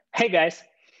Hey guys,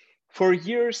 for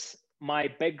years, my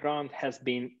background has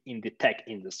been in the tech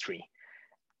industry.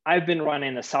 I've been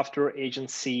running a software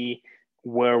agency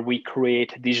where we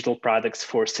create digital products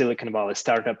for Silicon Valley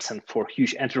startups and for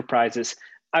huge enterprises.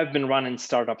 I've been running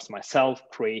startups myself,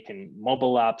 creating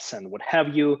mobile apps and what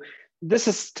have you. This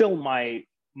is still my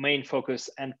main focus,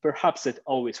 and perhaps it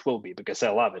always will be because I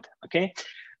love it. Okay.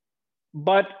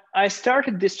 But I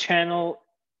started this channel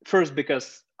first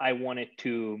because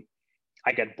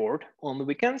I get bored on the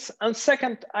weekends. And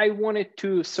second, I wanted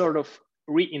to sort of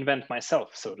reinvent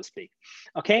myself, so to speak.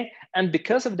 Okay. And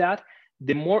because of that,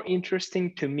 the more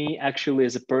interesting to me actually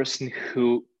is a person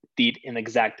who did an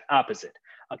exact opposite.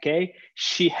 Okay.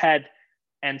 She had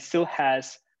and still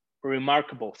has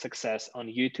remarkable success on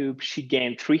YouTube. She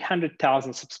gained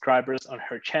 300,000 subscribers on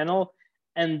her channel.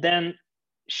 And then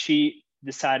she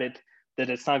decided that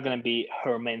it's not going to be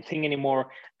her main thing anymore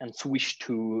and switch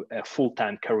to a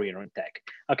full-time career in tech.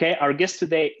 Okay, our guest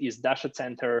today is Dasha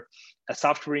Center, a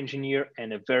software engineer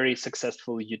and a very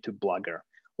successful YouTube blogger.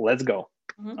 Let's go.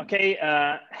 Okay,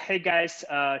 hey guys,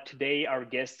 today our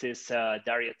guest is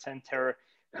Daria Center,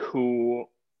 who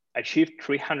achieved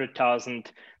 300,000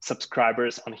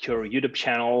 subscribers on her YouTube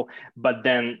channel, but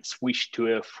then switched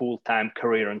to a full-time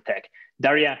career in tech.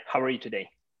 Daria, how are you today?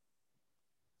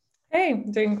 Hey,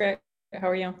 doing great. How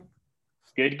are you?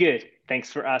 Good, good. Thanks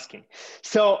for asking.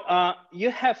 So you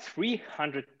have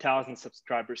 300,000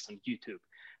 subscribers on YouTube.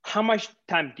 How much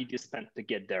time did you spend to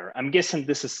get there? I'm guessing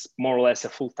this is more or less a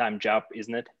full-time job,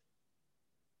 isn't it?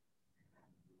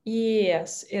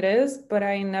 Yes, it is, but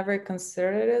I never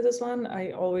considered it as one.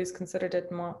 I always considered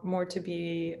it more to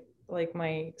be like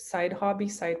my side hobby,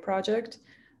 side project.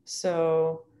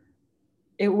 So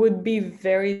it would be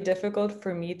very difficult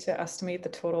for me to estimate the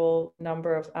total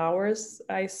number of hours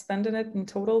I spend in it in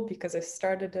total because I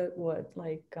started it,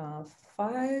 like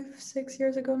 5-6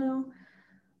 years ago now.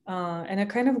 And it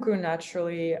kind of grew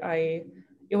naturally.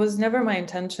 It was never my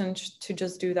intention to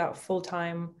just do that full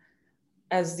time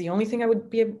as the only thing I would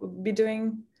be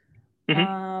doing.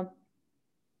 Mm-hmm.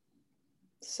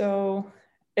 So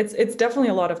it's definitely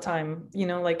a lot of time,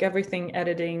 like everything,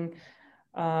 editing,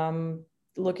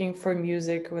 looking for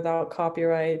music without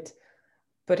copyright,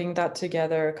 putting that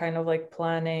together, kind of like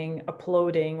planning,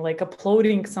 uploading. Like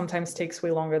uploading sometimes takes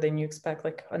way longer than you expect,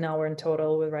 like an hour in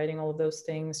total with writing all of those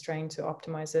things, trying to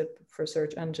optimize it for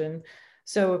search engine.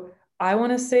 So I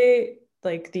want to say,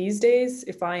 like, these days,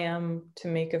 if I am to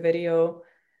make a video,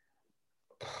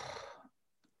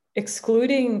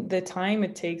 excluding the time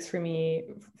it takes for me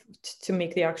to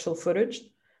make the actual footage,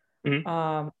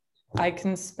 Mm-hmm. I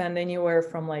can spend anywhere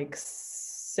from like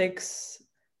 6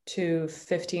 to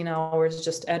 15 hours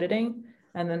just editing,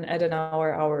 and then add an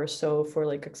hour or so for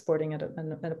like exporting it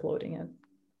and uploading it.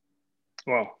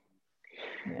 Wow.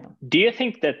 Yeah. Do you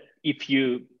think that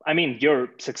your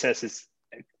success is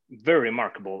very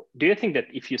remarkable. Do you think that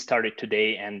if you started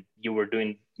today and you were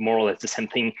doing more or less the same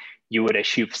thing, you would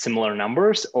achieve similar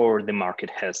numbers, or the market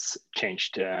has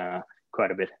changed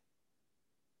quite a bit?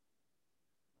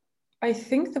 I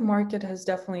think the market has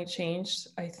definitely changed.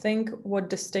 I think what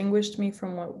distinguished me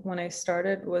from when I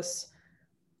started was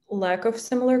lack of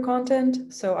similar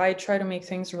content. So I try to make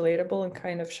things relatable and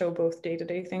kind of show both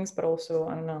day-to-day things, but also,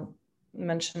 I don't know,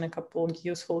 mention a couple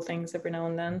useful things every now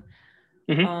and then.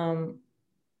 Mm-hmm.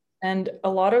 And a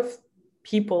lot of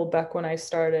people back when I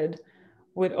started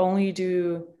would only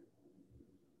do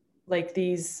like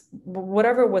these,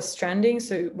 whatever was trending.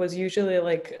 So it was usually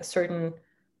like a certain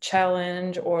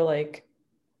challenge or like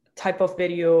type of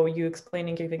video you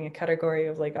explaining, giving a category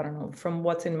of like, I don't know, from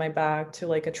what's in my bag to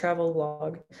like a travel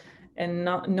vlog. And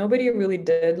nobody really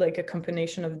did like a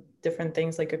combination of different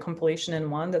things, like a compilation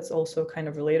in one that's also kind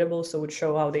of relatable. So it would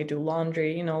show how they do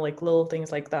laundry, like little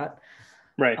things like that.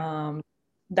 Right.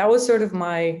 That was sort of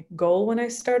my goal when I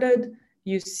started.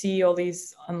 You see all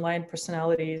these online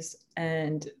personalities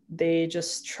and they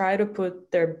just try to put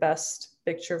their best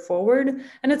picture forward.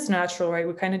 And it's natural, right?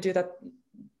 We kind of do that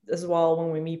as well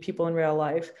when we meet people in real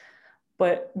life.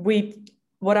 But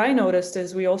what I noticed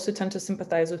is we also tend to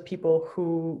sympathize with people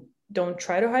who don't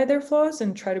try to hide their flaws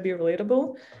and try to be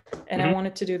relatable. And I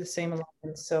wanted to do the same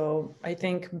online. So I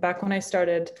think back when I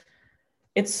started,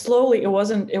 it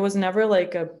was never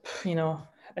like a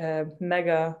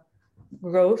mega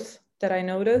growth that I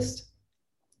noticed,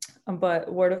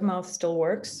 but word of mouth still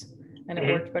works, and it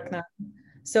worked back then.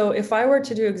 So if I were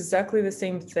to do exactly the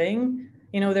same thing,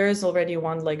 there is already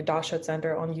one like Dasha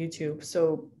Center on YouTube.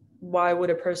 So why would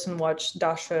a person watch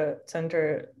Dasha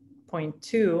Center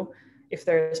 0.2 if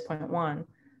there is 0.1?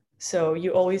 So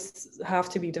you always have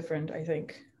to be different, I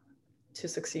think, to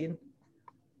succeed.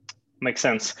 Makes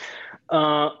sense.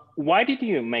 Why did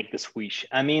you make the switch?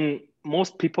 I mean,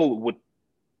 most people would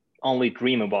only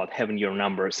dream about having your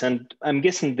numbers, and I'm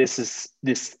guessing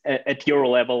this at your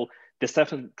level, this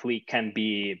definitely can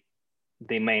be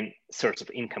the main source of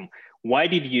income. Why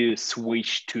did you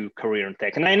switch to career in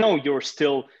tech? And I know you're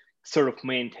still sort of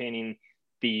maintaining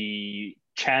the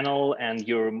channel and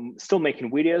you're still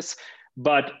making videos,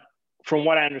 but from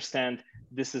what I understand,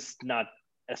 this is not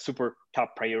a super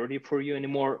top priority for you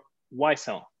anymore. Why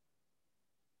so?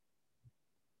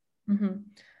 Mm-hmm.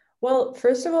 Well,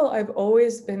 first of all, I've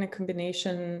always been a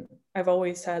combination. I've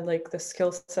always had like the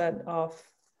skill set of,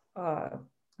 I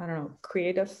don't know,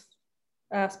 creative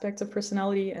aspects of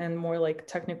personality and more like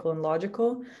technical and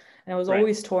logical. And I was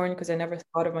always torn because I never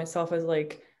thought of myself as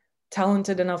like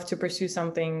talented enough to pursue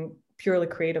something purely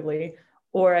creatively,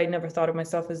 or I never thought of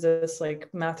myself as this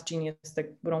like math genius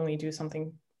that would only do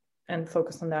something and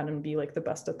focus on that and be like the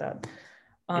best at that.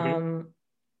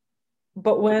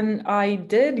 But when I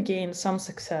did gain some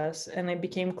success and it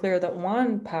became clear that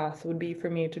one path would be for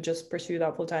me to just pursue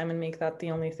that full time and make that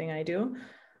the only thing I do,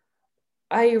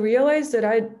 I realized that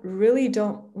I really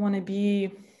don't want to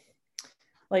be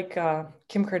like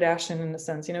Kim Kardashian in a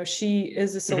sense. You know, she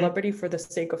is a celebrity for the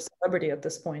sake of celebrity at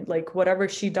this point. Like whatever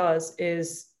she does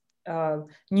is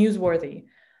newsworthy.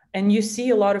 And you see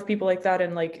a lot of people like that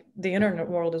in like the internet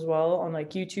world as well, on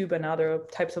like YouTube and other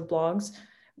types of blogs,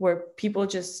 where people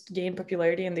just gain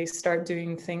popularity and they start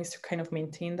doing things to kind of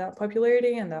maintain that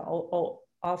popularity. And that all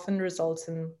often results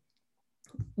in,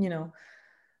 you know,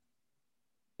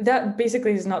 that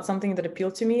basically is not something that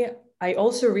appealed to me. I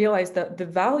also realized that the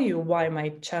value why my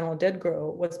channel did grow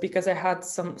was because I had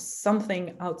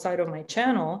something outside of my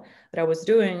channel that I was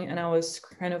doing, and I was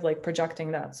kind of like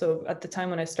projecting that. So at the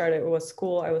time when I started, it was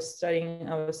school. I was studying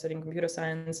computer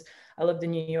science. I lived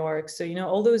in New York. So, you know,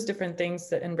 all those different things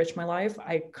that enrich my life,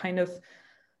 I kind of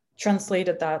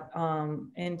translated that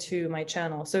into my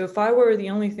channel. So if I were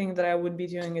the only thing that I would be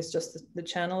doing is just the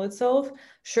channel itself,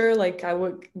 sure, like I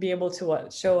would be able to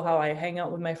show how I hang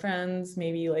out with my friends,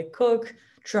 maybe like cook,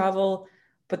 travel.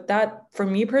 But that, for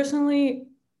me personally,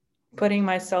 putting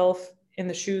myself in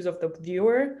the shoes of the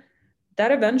viewer,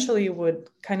 that eventually would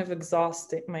kind of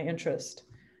exhaust my interest.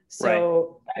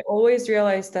 So I always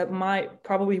realized that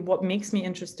probably what makes me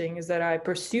interesting is that I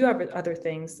pursue other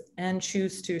things and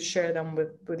choose to share them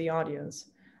with the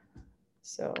audience.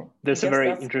 So that's a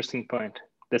very interesting point.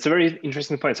 That's a very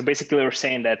interesting point. So basically we're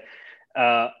saying that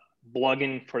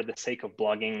blogging for the sake of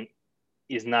blogging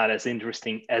is not as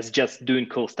interesting as just doing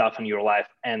cool stuff in your life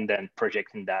and then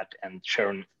projecting that and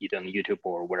sharing it on YouTube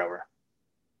or wherever.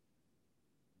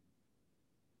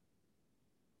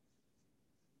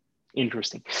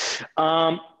 Interesting.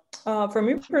 For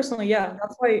me personally, yeah,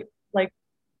 that's why like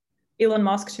Elon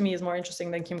Musk to me is more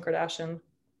interesting than Kim Kardashian,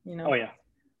 you know? Oh yeah,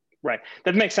 right.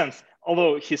 That makes sense.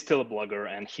 Although he's still a blogger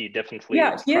and he definitely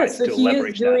tries to leverage that. He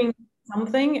is doing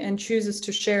something and chooses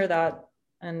to share that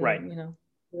and, you know,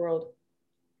 the world.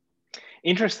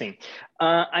 Interesting.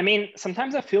 I mean,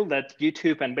 sometimes I feel that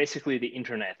YouTube and basically the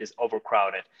internet is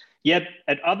overcrowded. Yet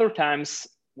at other times,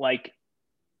 like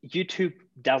YouTube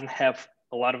doesn't have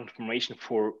a lot of information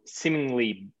for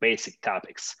seemingly basic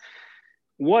topics.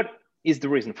 What is the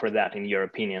reason for that, in your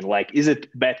opinion? Like, is it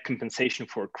bad compensation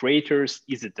for creators?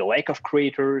 Is it the lack of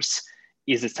creators?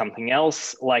 Is it something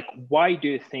else? Like, why do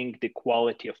you think the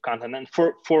quality of content, and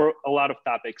for a lot of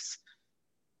topics,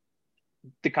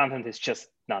 the content is just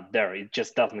not there? It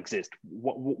just doesn't exist.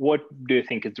 What do you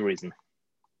think is the reason?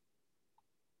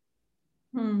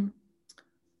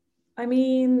 I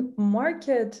mean,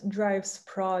 market drives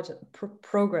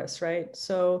progress, right?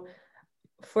 So,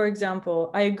 for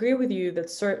example, I agree with you that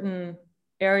certain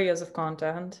areas of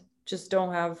content just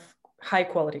don't have high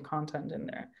quality content in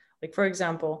there. Like, for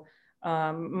example,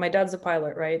 my dad's a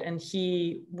pilot, right? And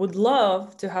he would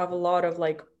love to have a lot of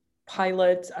like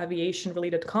pilot aviation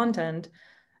related content.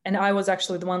 And I was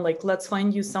actually the one like, let's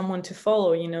find you someone to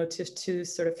follow, you know, to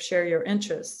sort of share your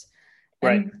interests.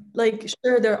 And like,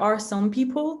 sure, there are some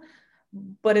people,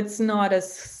 but it's not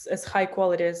as high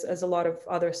quality as a lot of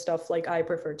other stuff like I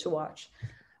prefer to watch.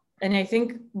 And I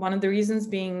think one of the reasons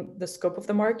being the scope of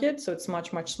the market. So it's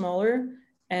much, much smaller,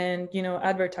 and, you know,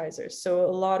 advertisers. So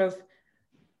a lot of,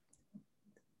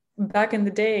 back in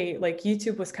the day, like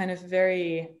YouTube was kind of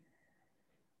very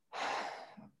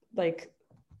like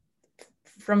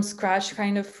from scratch,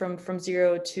 kind of from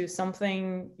zero to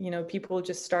something, you know, people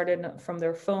just started from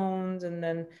their phones. And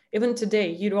then even today,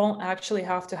 you don't actually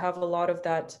have to have a lot of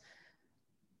that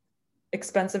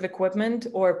expensive equipment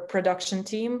or production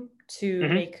team to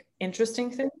make interesting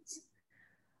things.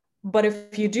 But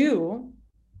if you do,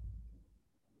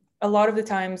 a lot of the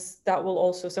times that will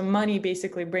also, so money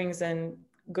basically brings in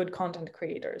good content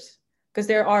creators. Because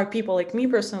there are people like me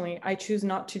personally, I choose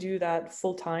not to do that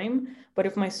full time. But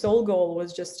if my sole goal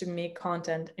was just to make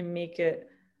content and make it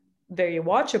very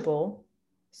watchable,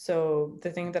 so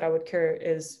the thing that I would care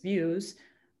is views,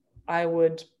 I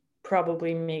would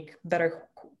probably make better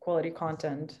quality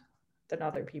content than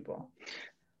other people.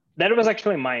 That was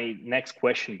actually my next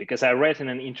question, because I read in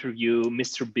an interview,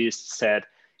 Mr. Beast said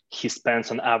he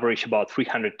spends on average about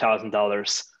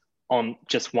 $300,000 on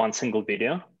just one single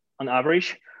video on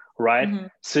average, right? Mm-hmm.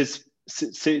 So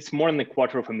it's more than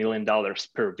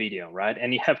 $250,000 per video, right?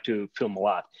 And you have to film a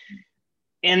lot.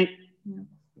 And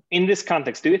in this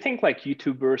context, do you think like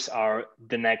YouTubers are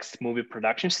the next movie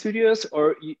production studios,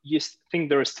 or you think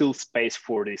there is still space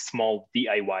for the small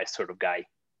DIY sort of guy?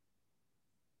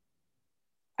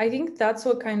 I think that's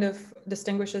what kind of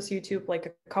distinguishes YouTube like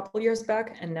a couple of years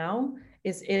back and now,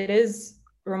 is it is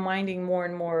reminding more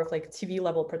and more of like TV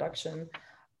level production.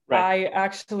 Right. I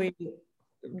actually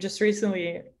just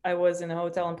recently, I was in a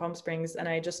hotel in Palm Springs and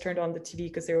I just turned on the TV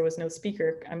because there was no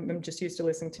speaker. I'm just used to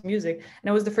listening to music. And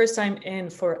it was the first time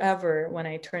in forever when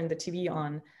I turned the TV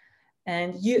on.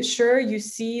 And you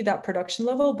see that production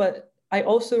level, but I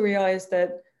also realized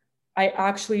that I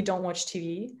actually don't watch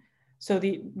TV. So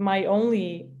my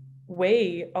only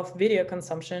way of video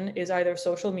consumption is either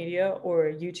social media or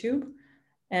YouTube.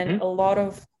 And a lot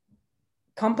of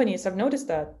companies have noticed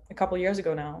that a couple of years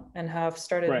ago now and have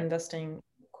started investing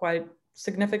quite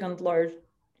significant large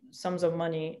sums of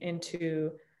money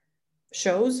into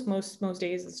shows. Most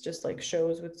days it's just like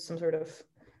shows with some sort of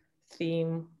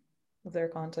theme of their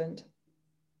content.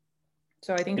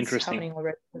 So I think it's happening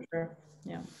already for sure.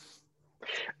 Yeah.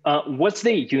 What's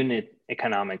the unit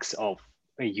economics of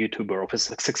a YouTuber, of a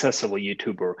successful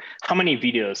YouTuber? How many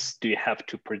videos do you have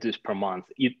to produce per month,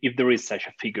 if there is such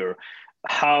a figure?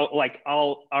 How, like,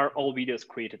 are all videos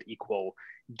created equal?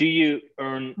 Do you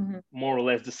earn more or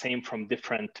less the same from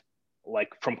different, like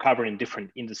from covering different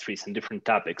industries and different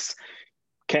topics?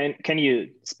 Can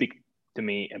you speak to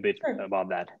me a bit about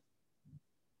that?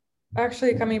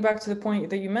 Actually, coming back to the point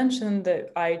that you mentioned,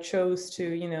 that I chose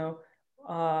to,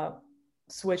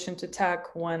 switch into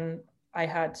tech when I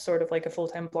had sort of like a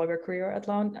full-time blogger career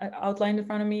outlined in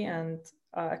front of me and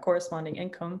a corresponding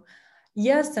income.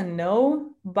 Yes and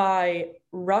no. By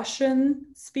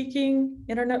Russian-speaking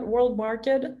internet world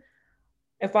market,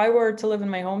 if I were to live in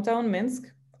my hometown,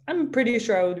 Minsk, I'm pretty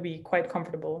sure I would be quite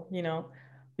comfortable,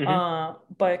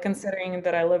 But considering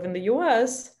that I live in the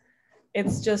US,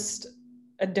 it's just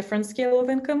a different scale of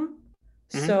income.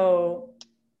 So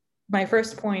my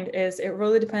first point is it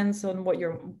really depends on what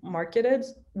your market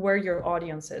is, where your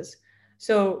audience is.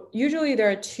 So usually there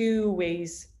are two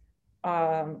ways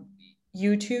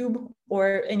YouTube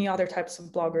or any other types of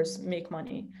bloggers make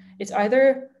money. It's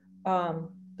either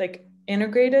like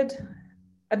integrated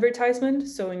advertisement.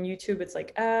 So in YouTube, it's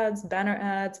like ads, banner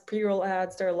ads, pre-roll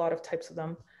ads. There are a lot of types of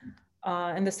them.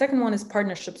 And the second one is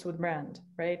partnerships with brand,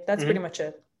 right? That's pretty much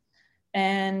it.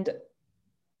 And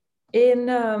in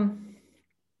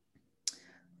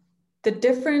the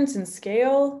difference in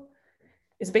scale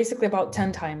is basically about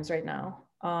 10 times right now.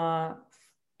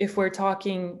 If we're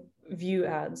talking view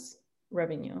ads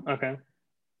revenue. Okay.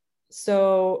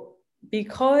 So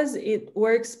because it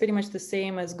works pretty much the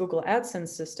same as Google AdSense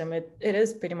system, it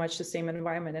is pretty much the same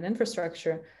environment and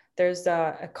infrastructure. There's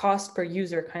a cost per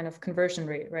user kind of conversion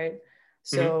rate, right?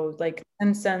 So like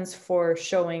 10 cents for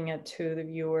showing it to the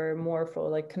viewer, more for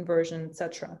like conversion,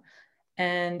 etc.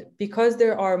 And because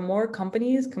there are more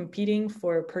companies competing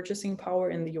for purchasing power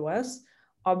in the US,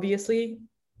 obviously,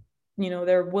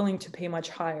 they're willing to pay much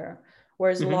higher.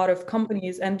 Whereas a lot of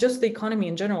companies, and just the economy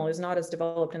in general, is not as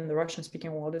developed in the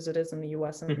Russian-speaking world as it is in the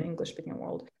US and the English-speaking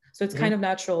world. So it's kind of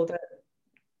natural that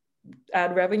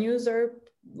ad revenues are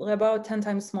about 10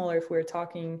 times smaller if we're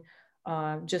talking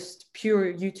just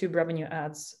pure YouTube revenue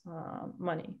ads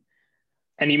money.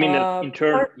 And you mean that in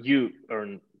turn, you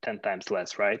earn 10 times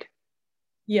less, right?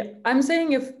 Yeah, I'm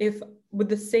saying if with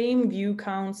the same view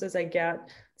counts as I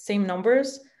get, same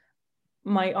numbers,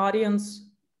 my audience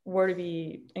were to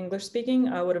be English speaking,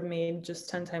 I would have made just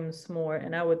 10 times more,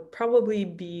 and I would probably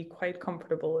be quite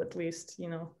comfortable, at least,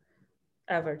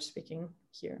 average speaking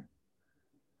here.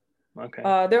 Okay.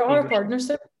 There are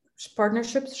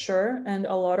partnerships, sure, and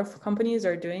a lot of companies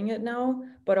are doing it now,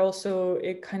 but also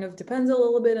it kind of depends a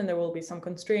little bit, and there will be some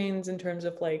constraints in terms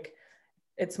of like,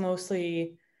 it's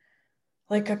mostly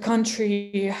like a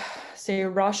country, say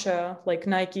Russia, like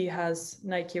Nike has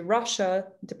Nike Russia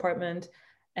department.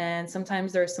 And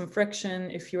sometimes there's some friction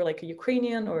if you're like a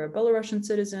Ukrainian or a Belarusian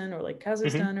citizen or like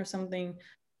Kazakhstan or something.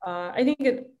 I think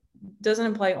it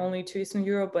doesn't apply only to Eastern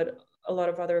Europe, but a lot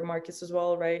of other markets as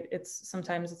well, right?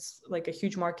 Sometimes it's like a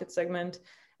huge market segment,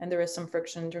 and there is some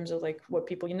friction in terms of like what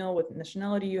people you know, what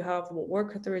nationality you have, what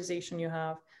work authorization you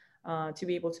have, to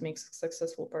be able to make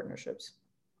successful partnerships.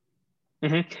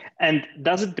 Mm-hmm. And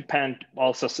does it depend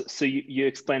also? So you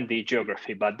explained the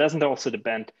geography, but doesn't it also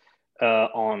depend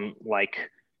on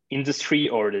like industry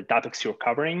or the topics you're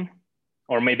covering,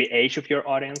 or maybe age of your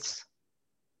audience?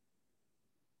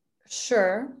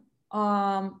 Sure.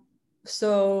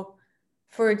 So,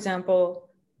 for example,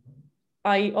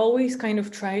 I always kind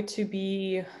of try to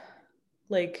be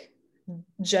like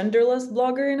genderless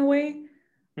blogger in a way,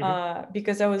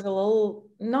 because I was a little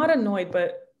not annoyed,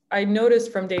 but I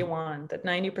noticed from day one that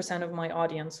 90% of my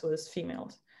audience was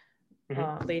females,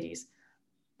 ladies.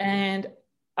 And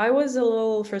I was a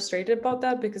little frustrated about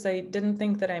that because I didn't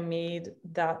think that I made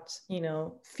that,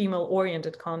 female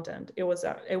oriented content. It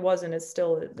wasn't, it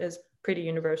still is pretty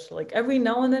universal. Like every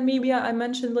now and then maybe I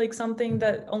mentioned like something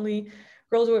that only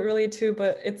girls would relate to,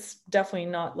 but it's definitely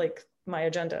not like my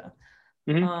agenda.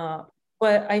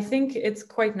 But I think it's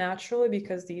quite natural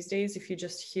because these days, if you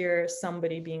just hear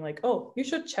somebody being like, oh, you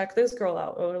should check this girl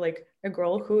out, or like a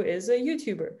girl who is a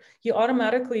YouTuber, you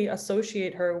automatically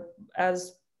associate her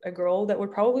as a girl that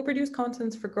would probably produce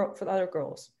content for other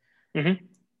girls.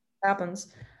 Happens.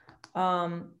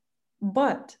 So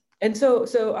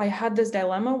I had this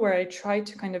dilemma where I tried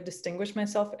to kind of distinguish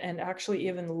myself and actually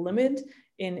even limit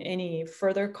in any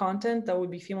further content that would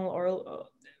be female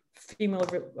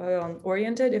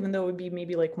oriented, even though it would be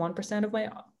maybe like 1% of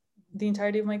the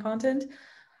entirety of my content.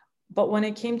 But when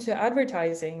it came to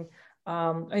advertising,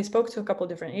 I spoke to a couple of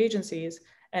different agencies,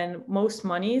 and most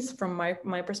monies from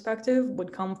my perspective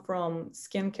would come from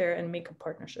skincare and makeup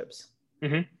partnerships.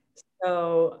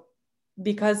 So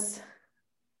because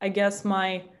I guess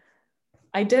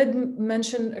I did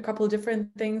mention a couple of different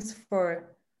things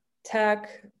for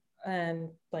tech and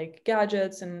like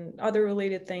gadgets and other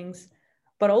related things,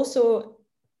 but also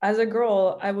as a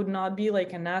girl, I would not be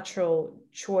like a natural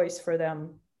choice for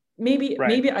them. Maybe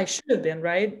I should have been,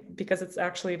 right? Because it's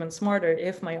actually even smarter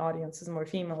if my audience is more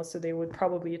female, so they would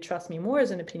probably trust me more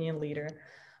as an opinion leader.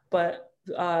 But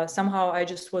somehow I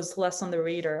just was less on the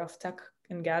radar of tech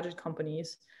and gadget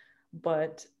companies.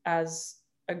 But as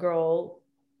a girl,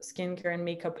 skincare and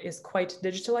makeup is quite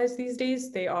digitalized these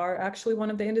days. They are actually one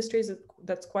of the industries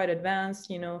that's quite advanced.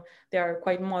 They are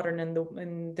quite modern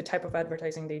in the type of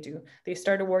advertising they do. They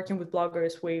started working with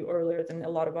bloggers way earlier than a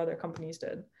lot of other companies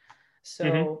did.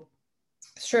 So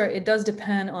sure, it does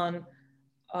depend on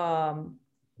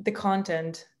the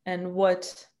content and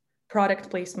what product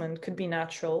placement could be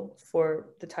natural for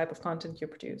the type of content you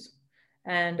produce.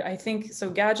 And I think so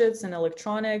gadgets and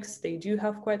electronics, they do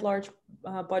have quite large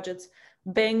budgets.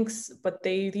 Banks, but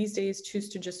they these days choose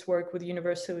to just work with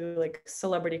universally like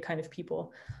celebrity kind of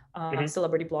people,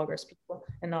 celebrity bloggers people,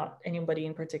 and not anybody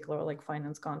in particular like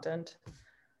finance content.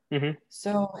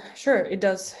 So sure, it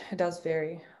does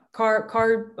vary. Car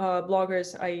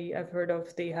bloggers I've heard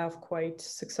of, they have quite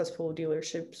successful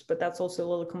dealerships, but that's also a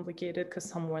little complicated because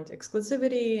some want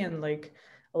exclusivity, and like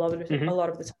a lot of the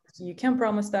times you can't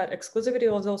promise that.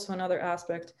 Exclusivity was also another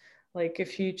aspect. Like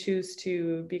if you choose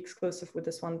to be exclusive with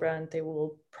this one brand, they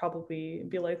will probably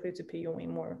be likely to pay you way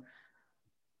more.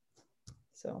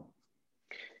 So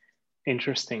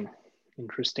interesting.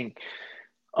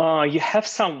 You have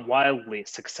some wildly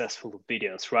successful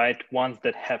videos, right? Ones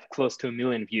that have close to 1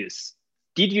 million views.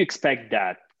 Did you expect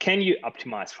that? Can you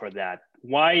optimize for that?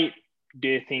 Why do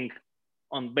you think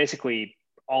on basically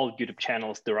all YouTube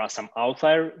channels, there are some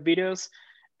outlier videos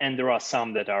and there are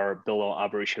some that are below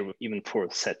average even for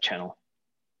a set channel?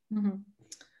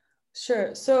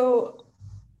 Sure. So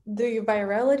the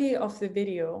virality of the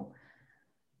video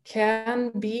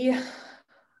can be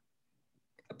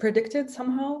predicted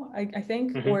somehow, I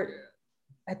think, or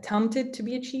attempted to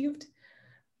be achieved.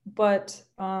 But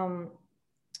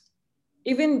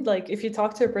even like if you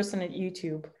talk to a person at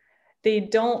YouTube, they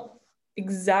don't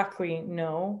exactly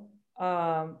know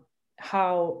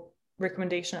how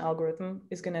recommendation algorithm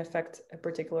is going to affect a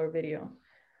particular video.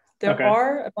 There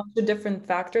are a bunch of different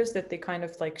factors that they kind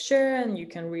of like share, and you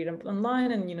can read them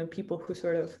online, and people who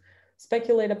sort of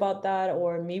speculate about that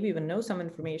or maybe even know some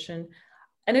information.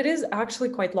 And it is actually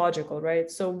quite logical, right?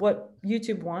 So what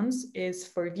YouTube wants is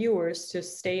for viewers to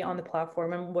stay on the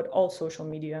platform, and what all social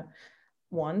media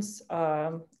wants.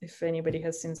 If anybody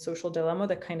has seen Social Dilemma,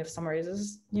 that kind of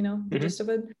summarizes, the gist of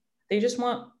it. They just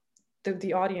want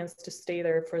the audience to stay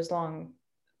there for as long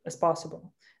as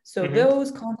possible. So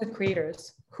those content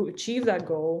creators who achieve that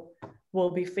goal will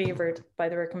be favored by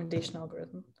the recommendation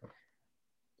algorithm.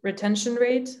 Retention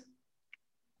rate,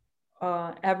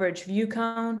 average view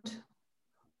count,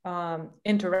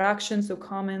 interactions, so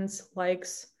comments,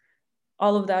 likes,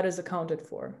 all of that is accounted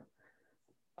for.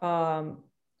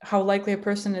 How likely a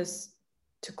person is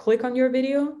to click on your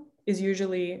video is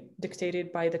usually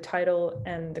dictated by the title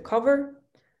and the cover.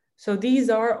 So these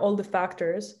are all the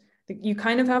factors that you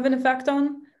kind of have an effect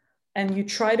on, and you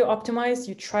try to optimize,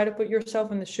 you try to put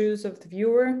yourself in the shoes of the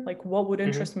viewer, like what would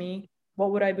interest me?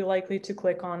 What would I be likely to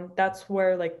click on? That's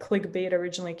where like clickbait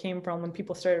originally came from, when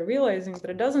people started realizing that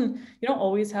you don't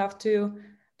always have to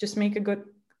just make a good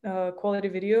quality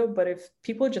video, but if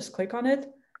people just click on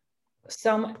it,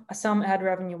 some ad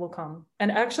revenue will come.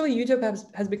 And actually YouTube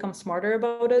has become smarter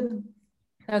about it.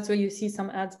 That's why you see some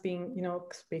ads being,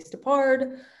 spaced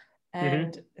apart.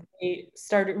 And they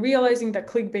started realizing that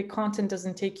clickbait content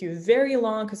doesn't take you very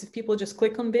long, because if people just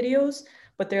click on videos,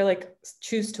 but they're like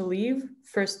choose to leave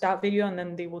first that video, and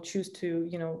then they will choose to,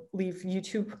 leave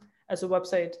YouTube as a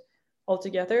website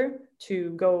altogether to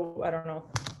go, I don't know,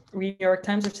 read New York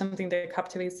Times or something that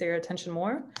captivates their attention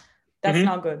more. That's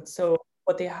not good. So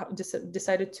what they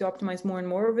decided to optimize more and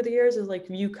more over the years is like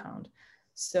view count.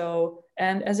 So,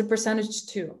 and as a percentage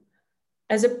too,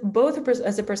 both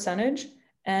as a percentage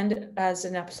and as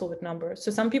an absolute number.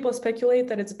 So some people speculate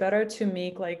that it's better to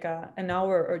make like an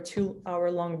hour or 2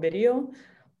 hour long video,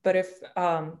 but if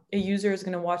a user is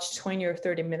going to watch 20 or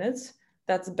 30 minutes,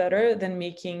 that's better than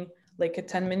making like a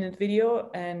 10-minute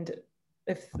video, and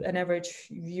if an average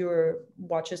viewer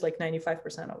watches like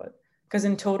 95% of it, because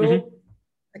in total,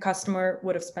 the customer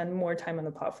would have spent more time on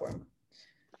the platform.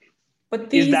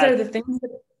 But these are the things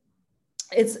that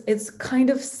it's kind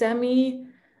of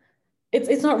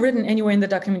it's not written anywhere in the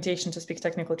documentation, to speak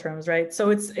technical terms, right? So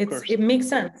it makes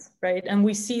sense, right? And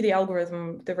we see the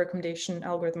recommendation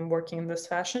algorithm working in this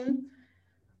fashion.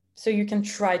 So you can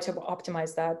try to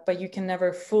optimize that, but you can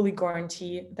never fully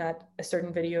guarantee that a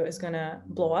certain video is gonna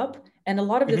blow up. And a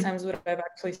lot of the times what I've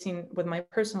actually seen with my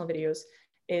personal videos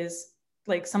is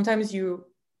like, sometimes you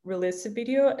release a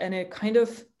video and it kind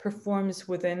of performs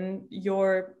within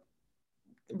your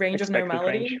range of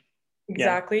normality.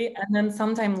 Exactly. Yeah. And then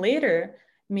sometime later,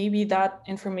 maybe that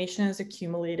information is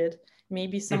accumulated.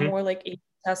 Maybe some more like A/B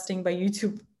testing by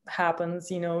YouTube happens,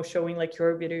 showing like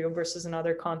your video versus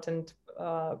another content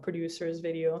producer's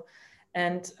video.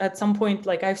 And at some point,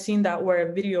 like I've seen that where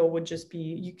a video would just be,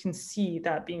 you can see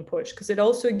that being pushed, because it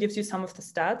also gives you some of the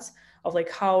stats of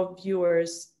like how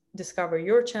viewers discover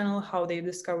your channel, how they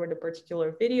discovered a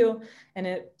particular video. And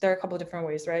there are a couple of different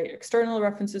ways, right? External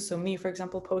references. So me, for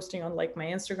example, posting on like my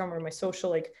Instagram or my social,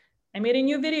 like I made a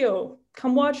new video,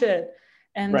 come watch it.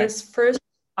 And this first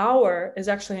hour is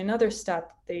actually another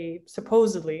stat they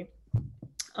supposedly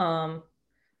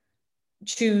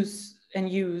choose and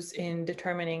use in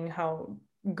determining how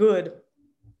good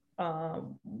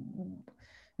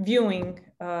viewing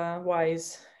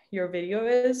wise your video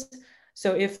is.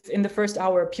 So if in the first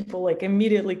hour people like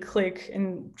immediately click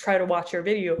and try to watch your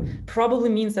video, probably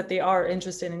means that they are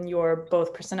interested in your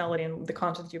both personality and the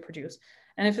content you produce.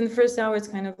 And if in the first hour it's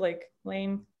kind of like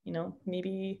lame,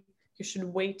 maybe you should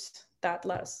wait that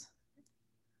less.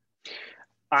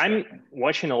 I'm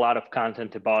watching a lot of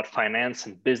content about finance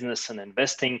and business and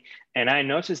investing, and I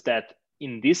noticed that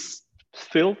in this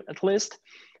field, at least,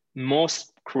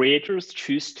 most creators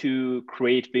choose to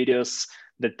create videos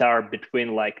that are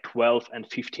between like 12 and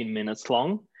 15 minutes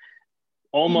long.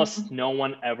 Almost no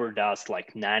one ever does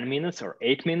like 9 minutes or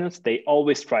 8 minutes. They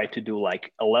always try to do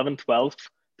like 11, 12,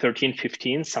 13,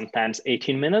 15, sometimes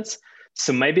 18 minutes.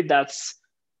 So maybe that's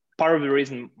part of the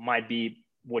reason might be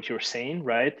what you're saying,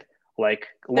 right? Like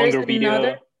longer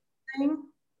video.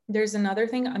 There's another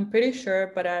thing, I'm pretty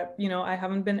sure, but I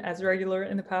haven't been as regular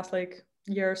in the past like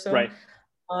year or so. Right.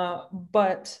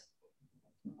 But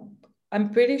I'm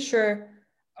pretty sure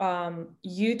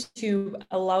YouTube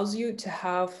allows you to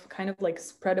have kind of like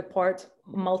spread apart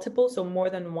multiple, so more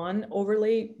than one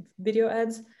overlay video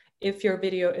ads if your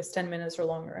video is 10 minutes or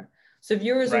longer. So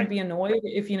viewers would be annoyed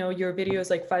if your video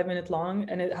is like 5 minutes long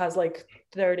and it has like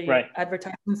 30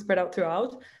 advertisements spread out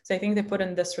throughout. So I think they put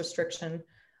in this restriction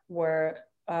where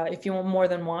if you want more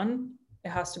than one, it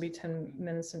has to be 10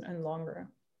 minutes and longer.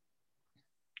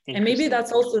 And maybe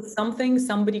that's also something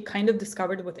somebody kind of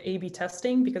discovered with A/B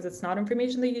testing, because it's not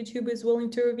information that YouTube is willing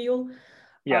to reveal.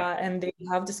 And they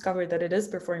have discovered that it is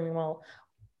performing well.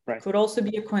 Right. Could also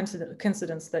be a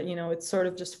coincidence that, it sort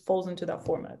of just falls into that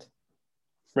format.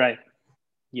 Right.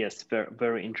 Yes, very,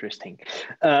 very interesting.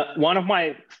 One of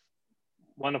my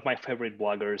favorite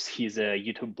bloggers, he's a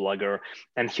YouTube blogger,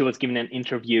 and he was given an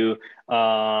interview.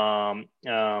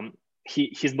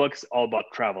 His blog is all about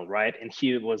travel, right? And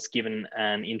he was given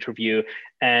an interview,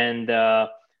 and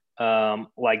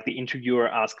like the interviewer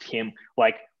asked him,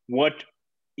 like, what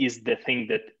is the thing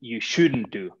that you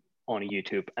shouldn't do on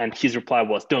YouTube? And his reply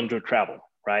was, don't do travel,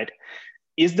 right?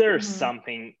 Is there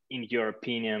something, in your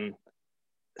opinion,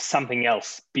 something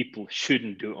else people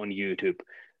shouldn't do on YouTube?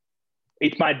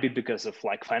 It might be because of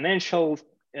like financial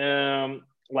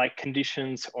like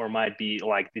conditions, or might be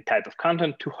like the type of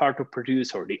content too hard to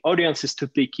produce, or the audience is too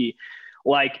picky.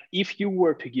 Like, if you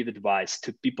were to give advice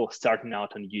to people starting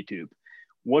out on YouTube,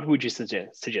 what would you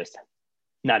suggest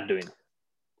not doing?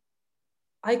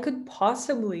 I could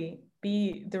possibly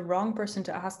be the wrong person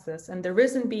to ask this. And the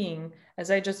reason being,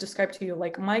 as I just described to you,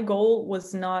 like my goal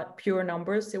was not pure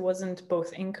numbers. It wasn't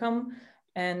both income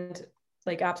and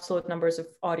like absolute numbers of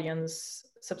audience,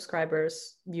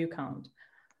 subscribers, view count.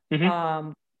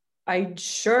 I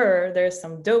sure there's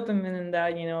some dopamine in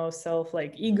that, you know, self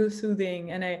like ego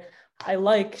soothing. And I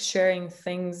like sharing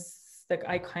things that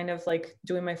I kind of like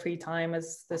do in my free time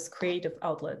as this creative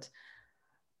outlet.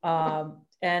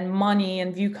 And money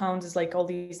and view counts is like all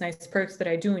these nice perks that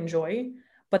I do enjoy,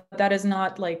 but that is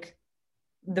not like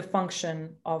the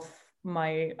function of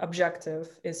my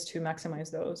objective is to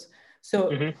maximize those.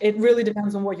 So it really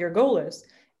depends on what your goal is.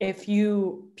 If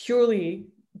you purely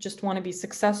just want to be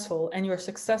successful and your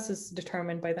success is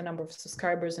determined by the number of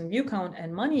subscribers and view count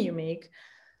and money you make,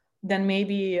 then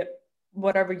maybe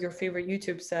whatever your favorite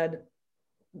YouTube said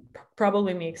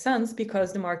probably makes sense,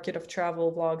 because the market of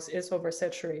travel vlogs is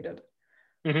oversaturated.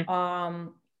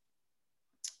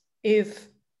 If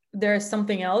there's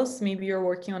something else, maybe you're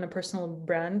working on a personal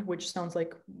brand, which sounds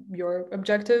like your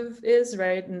objective is,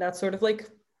 right? And that's sort of like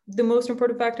the most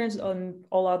important factors. On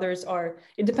all others are,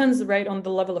 it depends, right, on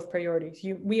the level of priorities.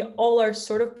 We all are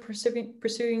sort of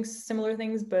pursuing similar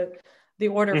things, but the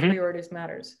order of priorities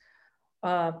matters.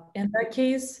 In that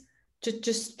case,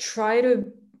 just try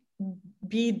to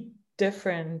be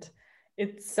different.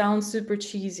 It sounds super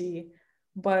cheesy,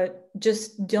 but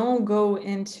just don't go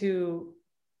into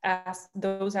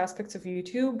those aspects of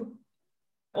YouTube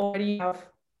already have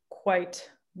quite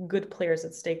good players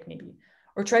at stake, maybe,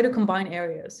 or try to combine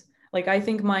areas. Like, I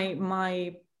think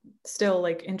my still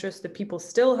like interest that people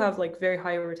still have like very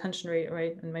high retention rate,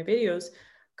 right, in my videos,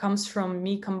 comes from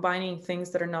me combining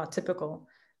things that are not typical.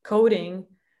 Coding,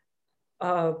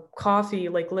 coffee,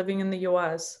 like living in the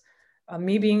US,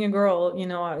 me being a girl, you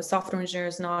know, a software engineer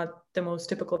is not the most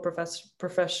typical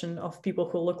profession of people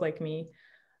who look like me.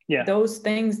 Yeah. Those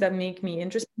things that make me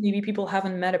interested, maybe people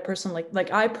haven't met a person like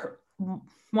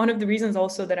one of the reasons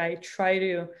also that I try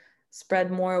to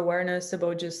spread more awareness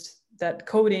about just that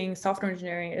coding, software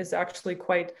engineering is actually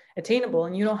quite attainable,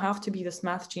 and you don't have to be this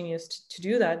math genius to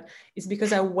do that, is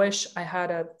because I wish I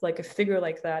had a figure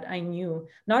like that I knew,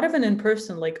 not even in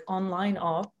person, like online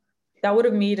off. That would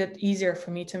have made it easier for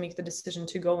me to make the decision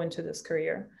to go into this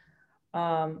career.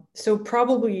 So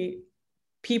probably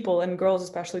people, and girls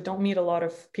especially, don't meet a lot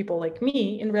of people like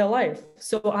me in real life.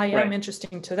 So I am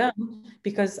interesting to them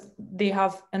because they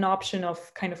have an option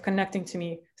of kind of connecting to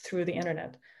me through the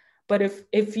internet. But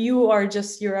if you are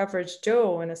just your average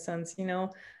Joe, in a sense, you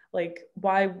know, like,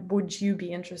 why would you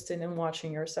be interested in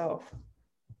watching yourself?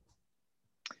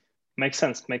 Makes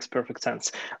sense. Makes perfect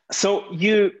sense. So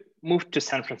you moved to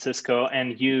San Francisco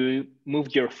and you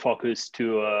moved your focus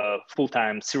to a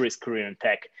full-time serious career in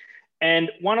tech.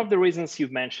 And one of the reasons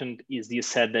you've mentioned is you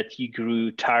said that you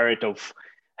grew tired of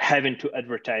having to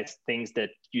advertise things that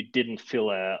you didn't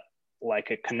feel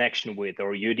like a connection with,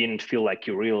 or you didn't feel like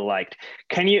you really liked.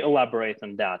 Can you elaborate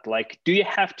on that? Like, do you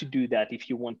have to do that if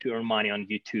you want to earn money on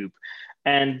YouTube?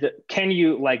 And can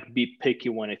you like be picky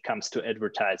when it comes to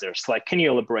advertisers? Like, can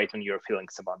you elaborate on your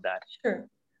feelings about that? Sure.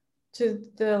 To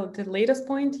the latest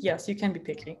point, yes, you can be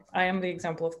picky. I am the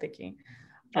example of picky.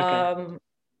 Okay.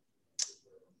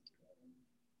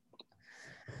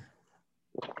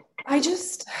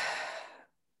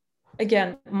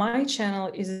 Again, my channel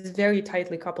is very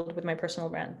tightly coupled with my personal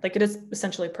brand. Like, it is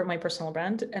essentially my personal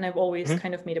brand. And I've always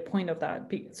kind of made a point of that.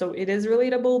 So it is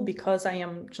relatable because I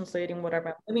am translating whatever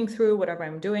I'm living through, whatever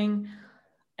I'm doing.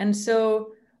 And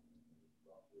so,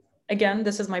 again,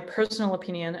 this is my personal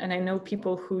opinion. And I know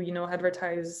people who, you know,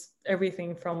 advertise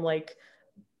everything from like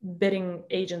bidding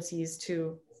agencies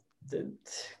to the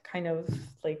kind of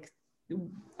like,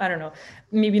 I don't know,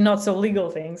 maybe not so legal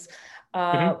things.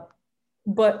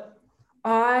 But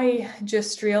I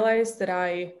just realized that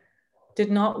I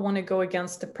did not want to go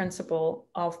against the principle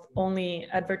of only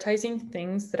advertising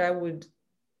things that I would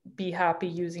be happy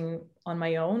using on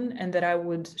my own and that I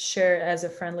would share as a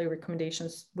friendly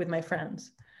recommendations with my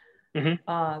friends.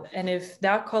 And if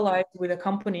that collides with a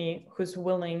company who's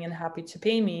willing and happy to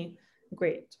pay me,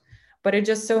 great. But it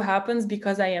just so happens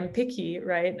because I am picky,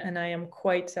 right? And I am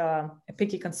quite a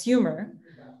picky consumer.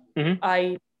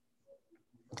 I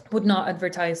would not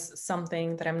advertise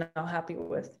something that I'm not happy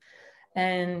with.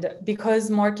 And because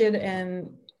market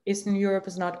in Eastern Europe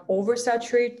is not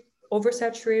oversaturated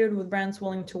with brands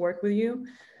willing to work with you,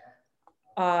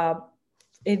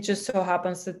 it just so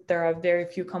happens that there are very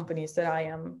few companies that I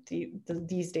am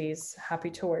these days happy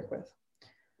to work with.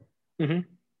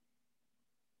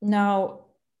 Now,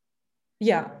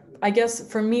 yeah, I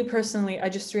guess for me personally, I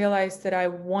just realized that I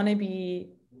want to be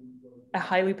a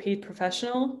highly paid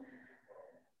professional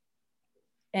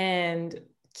and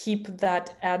keep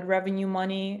that ad revenue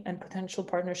money and potential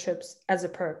partnerships as a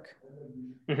perk.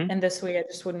 And this way I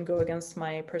just wouldn't go against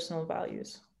my personal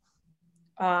values.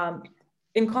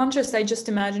 In contrast, I just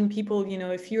imagine people,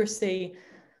 if you're, say,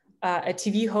 a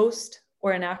TV host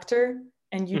or an actor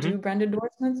and you do brand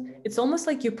endorsements, it's almost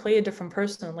like you play a different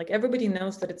person. Like everybody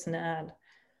knows that it's an ad.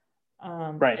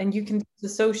 Right. And you can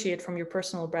dissociate from your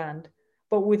personal brand.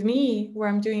 But with me, where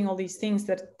I'm doing all these things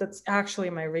that's actually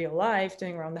my real life,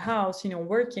 doing around the house,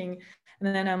 working,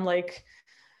 and then I'm like,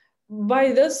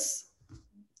 buy this,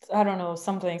 I don't know,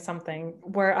 something,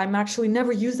 where I'm actually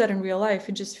never use that in real life.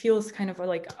 It just feels kind of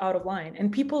like out of line.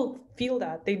 And people feel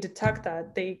that, they detect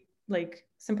that, they like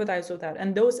sympathize with that.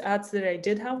 And those ads that I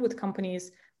did have with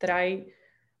companies that I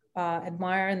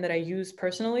admire and that I use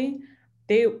personally,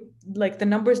 they like the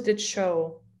numbers did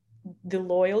show the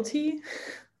loyalty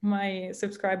my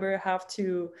subscriber have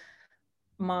to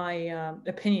my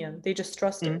opinion. They just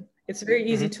trust it. It's very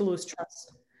easy to lose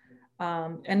trust.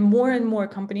 And more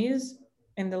companies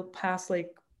in the past,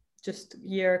 like just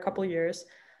couple years,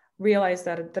 realize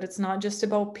that it's not just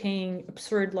about paying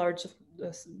absurd large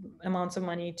amounts of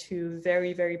money to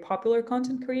very, very popular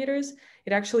content creators.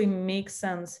 It actually makes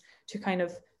sense to kind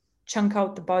of chunk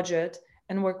out the budget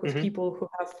and work with people who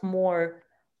have more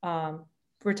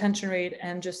retention rate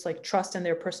and just like trust in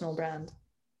their personal brand.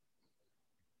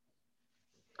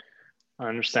 I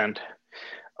understand.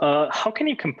 How can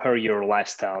you compare your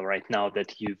lifestyle right now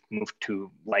that you've moved to,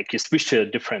 like you switched to a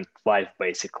different life,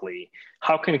 basically?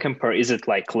 How can you compare? Is it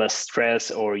like less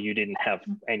stress, or you didn't have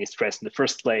any stress in the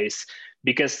first place?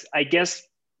 Because I guess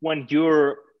when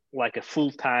you're like a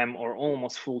full-time or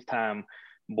almost full-time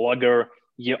blogger,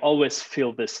 you always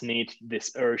feel this need,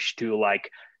 this urge to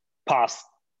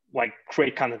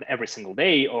create content every single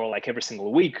day or like every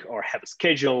single week, or have a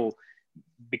schedule,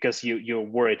 because you're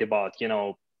worried about,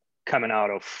 coming out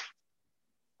of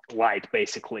light,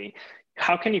 basically.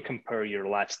 How can you compare your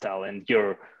lifestyle and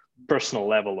your personal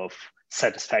level of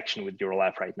satisfaction with your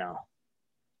life right now?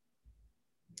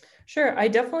 Sure, I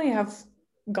definitely have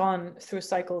gone through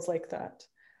cycles like that.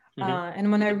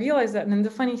 And when I realized that, and then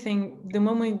the funny thing, the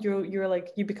moment you're like,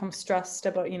 you become stressed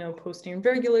about, posting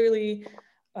regularly,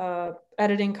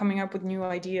 editing, coming up with new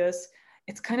ideas,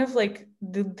 it's kind of like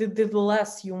the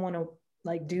less you want to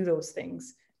like do those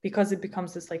things, because it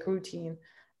becomes this like routine.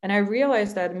 And I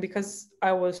realized that, and because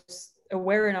I was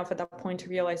aware enough at that point to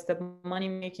realize that money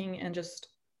making and just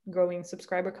growing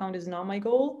subscriber count is not my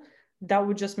goal, that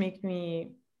would just make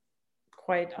me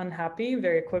quite unhappy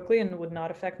very quickly and would not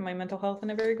affect my mental health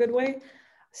in a very good way.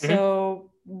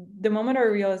 So the moment I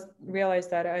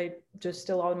realized that, I just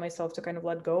allowed myself to kind of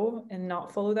let go and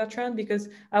not follow that trend, because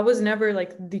I was never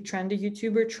like the trendy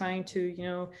YouTuber trying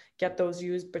to, get those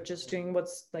views, but just doing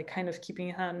what's like kind of keeping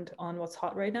a hand on what's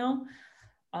hot right now.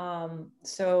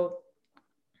 So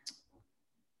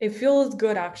it feels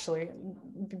good actually,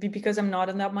 because I'm not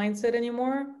in that mindset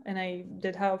anymore. And I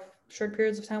did have short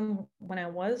periods of time when I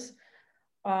was.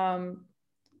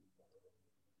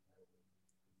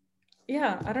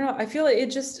 Yeah, I don't know. I feel like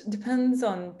it just depends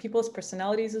on people's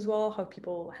personalities as well, how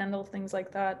people handle things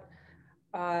like that.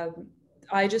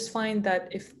 I just find that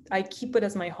if I keep it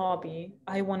as my hobby,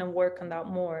 I want to work on that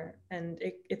more, and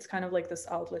it's kind of like this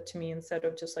outlet to me instead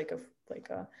of just like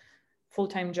a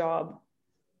full-time job.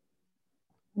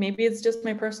 Maybe it's just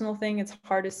my personal thing. It's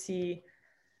hard to see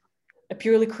a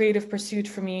purely creative pursuit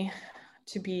for me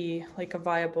to be like a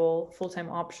viable full-time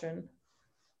option,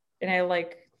 and I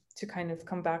like to kind of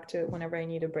come back to it whenever I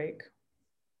need a break.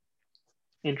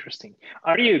 Interesting.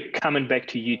 Are you coming back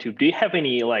to YouTube? Do you have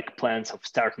any like plans of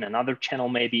starting another channel,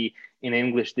 maybe in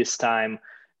English this time?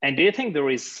 And do you think there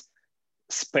is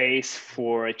space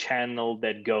for a channel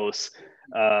that goes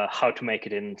how to make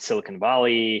it in Silicon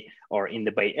Valley or in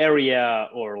the Bay Area,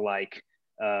 or like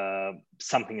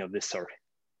something of this sort?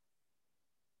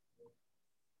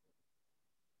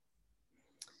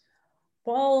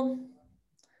 Well,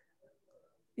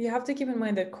 you have to keep in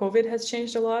mind that COVID has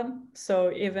changed a lot.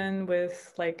 So even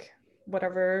with like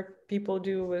whatever people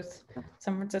do with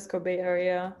San Francisco Bay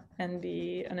Area and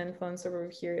be an influencer over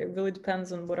here. It really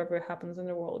depends on whatever happens in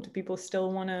the world. Do people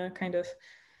still want to kind of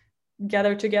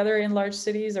gather together in large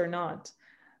cities or not?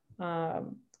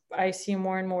 I see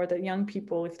more and more that young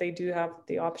people, if they do have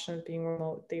the option of being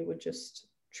remote, they would just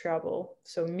travel.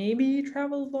 So maybe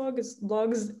travel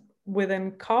vlogs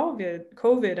within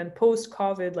COVID and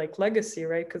post-COVID like legacy,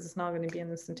 right? Because it's not going to be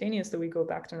instantaneous that we go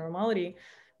back to normality.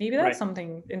 Maybe that's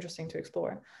something interesting to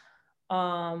explore.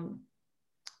 But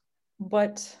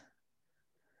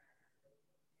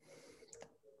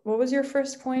what was your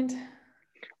first point?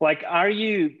 Like, are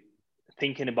you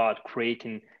thinking about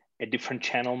creating a different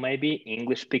channel, maybe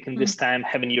English speaking this time,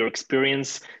 having your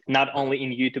experience not only in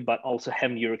YouTube, but also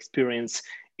having your experience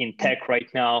in tech right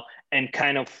now? And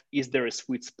kind of, is there a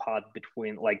sweet spot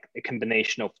between like a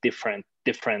combination of different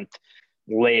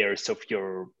layers of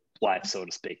your life, so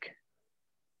to speak?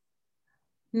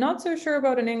 Not so sure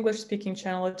about an English speaking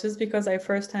channel, just because I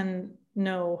firsthand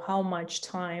know how much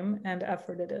time and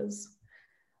effort it is.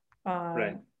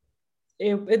 Right.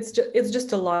 It's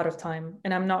just a lot of time,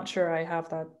 and I'm not sure I have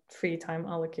that free time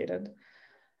allocated.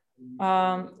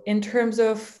 In terms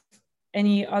of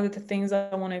any other things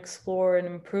I want to explore and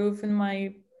improve in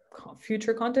my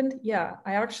future content, yeah,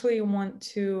 I actually want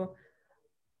to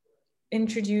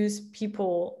introduce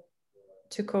people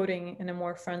to coding in a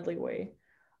more friendly way.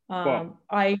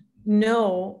 I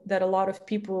know that a lot of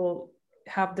people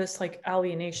have this like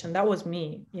alienation. That was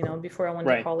me, you know, before I went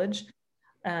to college.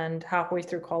 And halfway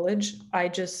through college, I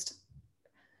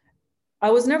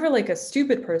was never like a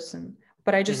stupid person,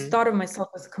 but I just thought of myself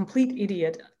as a complete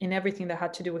idiot in everything that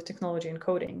had to do with technology and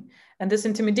coding. And this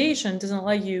intimidation doesn't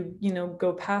let you, you know,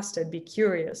 go past it, be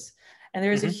curious. And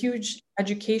there's a huge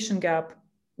education gap,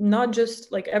 not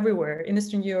just like everywhere in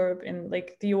Eastern Europe, in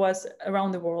like the US,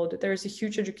 around the world. There's a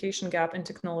huge education gap in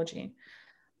technology.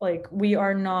 Like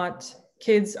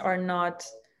kids are not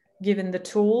given the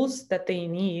tools that they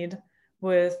need,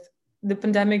 with the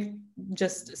pandemic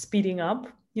just speeding up,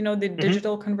 you know, the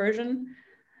digital conversion.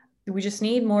 We just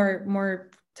need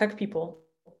more tech people,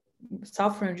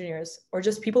 software engineers, or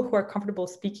just people who are comfortable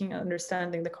speaking and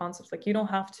understanding the concepts. Like, you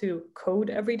don't have to code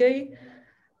every day,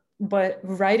 but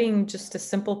writing just a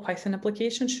simple Python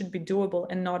application should be doable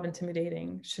and not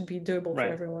intimidating, should be doable for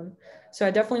everyone. So I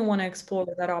definitely want to explore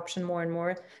that option more and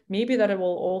more. Maybe that it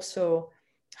will also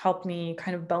help me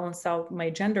kind of balance out my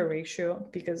gender ratio,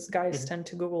 because guys tend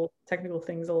to Google technical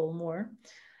things a little more,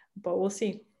 but we'll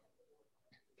see.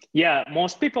 Yeah,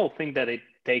 most people think that it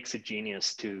takes a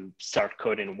genius to start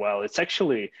coding well. It's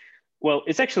actually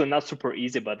not super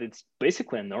easy, but it's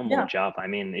basically a normal job. I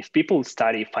mean, if people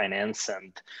study finance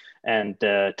and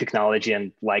technology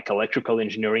and like electrical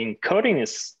engineering, coding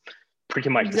is pretty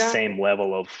much the same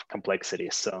level of complexity.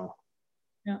 So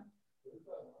yeah,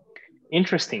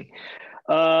 interesting.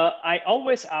 I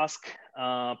always ask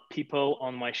people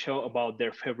on my show about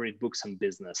their favorite books on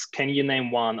business. Can you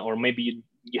name one, or maybe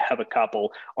you have a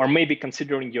couple, or maybe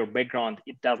considering your background,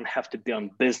 it doesn't have to be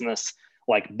on business,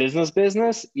 like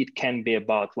business. It can be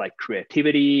about like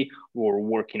creativity or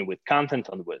working with content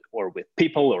or with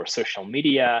people or social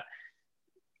media.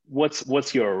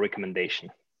 What's your recommendation?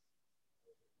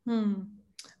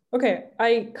 Okay,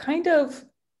 I kind of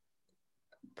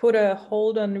put a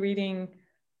hold on reading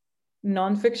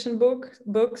nonfiction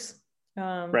books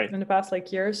in the past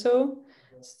like year or so.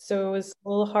 So it was a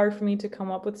little hard for me to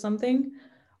come up with something.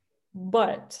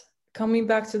 But coming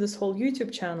back to this whole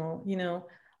YouTube channel, you know,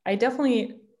 I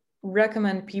definitely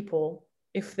recommend people,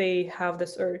 if they have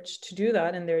this urge to do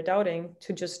that and they're doubting,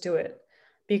 to just do it.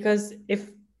 Because if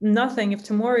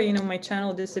tomorrow, you know, my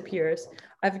channel disappears,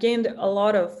 I've gained a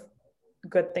lot of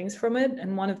good things from it.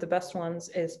 And one of the best ones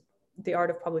is the art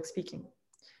of public speaking.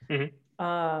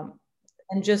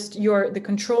 And just the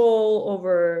control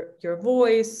over your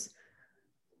voice.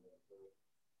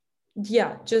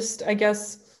 Yeah, just, I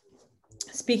guess,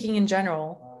 speaking in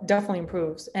general definitely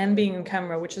improves, and being on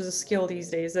camera, which is a skill these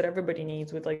days that everybody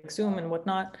needs with like Zoom and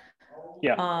whatnot.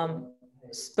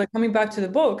 But coming back to the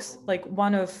books, like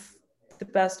one of the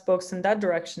best books in that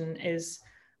direction is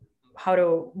How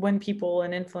to Win People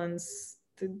and Influence.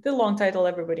 The long title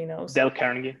everybody knows. Dale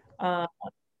Carnegie.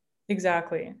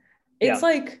 Exactly. It's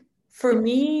like, for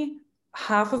me,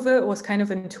 half of it was kind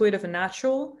of intuitive and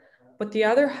natural, but the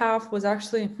other half was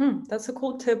actually, that's a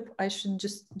cool tip. I should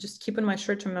just keep in my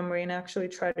short-term memory and actually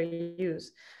try to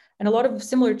use. And a lot of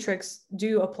similar tricks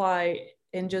do apply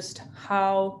in just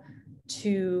how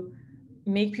to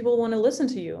make people want to listen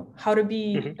to you, how to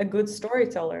be a good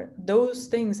storyteller. Those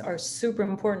things are super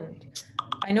important.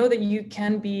 I know that you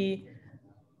can be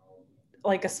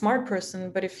like a smart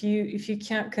person, but if you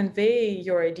can't convey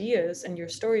your ideas and your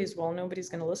stories well, nobody's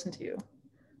going to listen to you.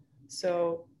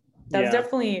 So that's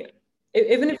definitely,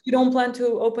 even if you don't plan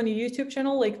to open a YouTube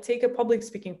channel, like take a public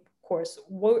speaking course,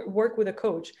 work with a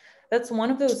coach. That's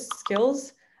one of those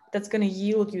skills that's going to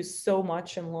yield you so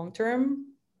much in long term.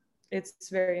 It's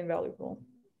very invaluable.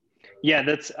 Yeah,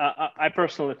 that's I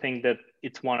personally think that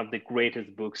it's one of the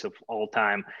greatest books of all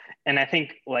time. And I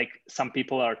think like some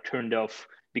people are turned off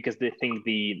because they think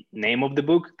the name of the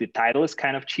book, the title is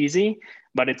kind of cheesy,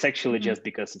 but it's actually just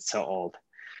because it's so old.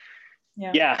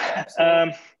 Yeah.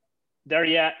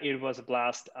 Daria, it was a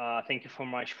blast. Thank you so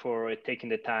much for taking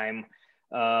the time.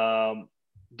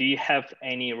 Do you have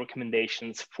any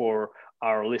recommendations for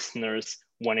our listeners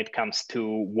when it comes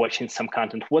to watching some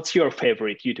content? What's your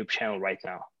favorite YouTube channel right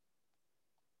now?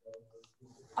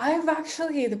 I've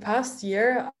actually, the past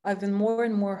year, I've been more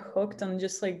and more hooked on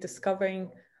just like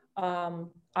discovering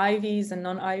Ivies and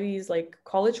non-Ivies, like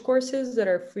college courses that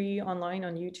are free online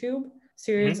on YouTube,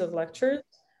 series of lectures.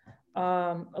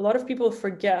 A lot of people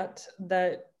forget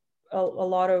that a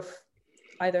lot of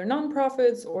either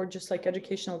nonprofits or just like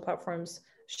educational platforms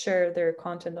share their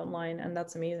content online, and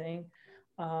that's amazing.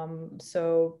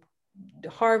 So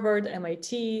Harvard,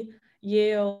 MIT,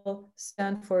 Yale,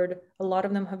 Stanford, a lot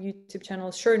of them have YouTube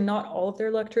channels. Sure, not all of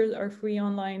their lectures are free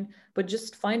online, but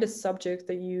just find a subject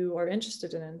that you are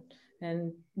interested in.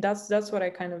 And that's what I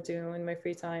kind of do in my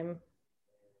free time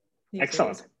these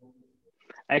days.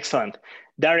 Excellent.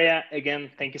 Daria,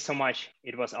 again, thank you so much.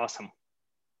 It was awesome.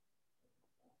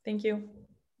 Thank you.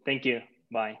 Thank you.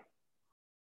 Bye.